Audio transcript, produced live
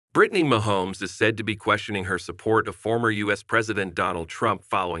Brittany Mahomes is said to be questioning her support of former U.S. President Donald Trump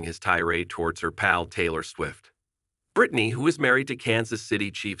following his tirade towards her pal Taylor Swift. Brittany, who is married to Kansas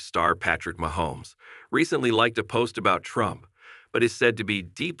City Chiefs star Patrick Mahomes, recently liked a post about Trump, but is said to be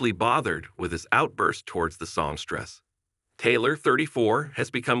deeply bothered with his outburst towards the songstress. Taylor, 34,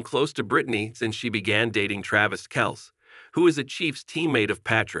 has become close to Brittany since she began dating Travis Kelce, who is a Chiefs teammate of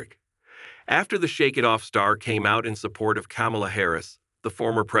Patrick. After the Shake It Off star came out in support of Kamala Harris, the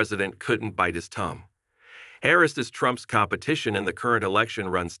former president couldn't bite his tongue. Harris is Trump's competition in the current election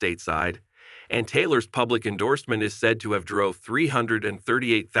run stateside, and Taylor's public endorsement is said to have drove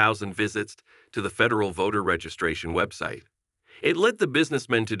 338,000 visits to the federal voter registration website. It led the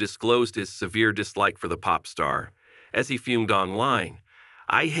businessman to disclose his severe dislike for the pop star, as he fumed online,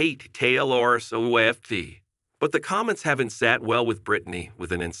 "I hate Taylor Swift." But the comments haven't sat well with Brittany,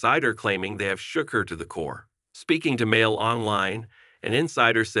 with an insider claiming they have shook her to the core. Speaking to Mail Online, an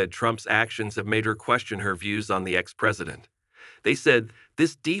insider said Trump's actions have made her question her views on the ex-president. They said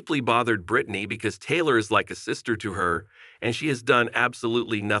this deeply bothered Brittany because Taylor is like a sister to her, and she has done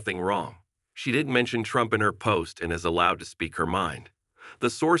absolutely nothing wrong. She didn't mention Trump in her post and is allowed to speak her mind.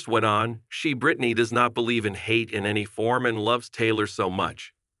 The source went on, Brittany, does not believe in hate in any form and loves Taylor so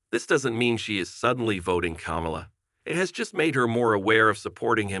much. This doesn't mean she is suddenly voting Kamala. It has just made her more aware of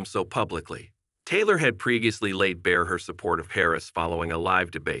supporting him so publicly. Taylor had previously laid bare her support of Harris following a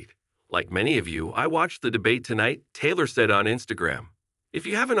live debate. "Like many of you, I watched the debate tonight," Taylor said on Instagram. "If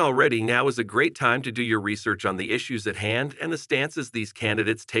you haven't already, now is a great time to do your research on the issues at hand and the stances these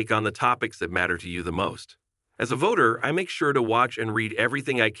candidates take on the topics that matter to you the most. As a voter, I make sure to watch and read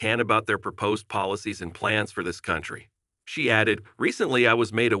everything I can about their proposed policies and plans for this country." She added, "Recently I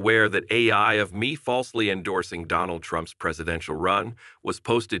was made aware that AI of me falsely endorsing Donald Trump's presidential run was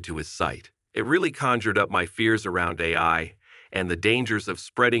posted to his site. It really conjured up my fears around AI and the dangers of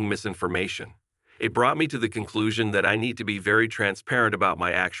spreading misinformation. It brought me to the conclusion that I need to be very transparent about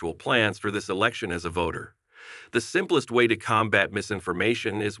my actual plans for this election as a voter. The simplest way to combat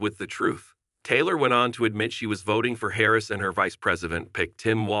misinformation is with the truth." Taylor went on to admit she was voting for Harris and her vice president picked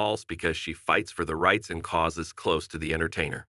Tim Walz because she fights for the rights and causes close to the entertainer.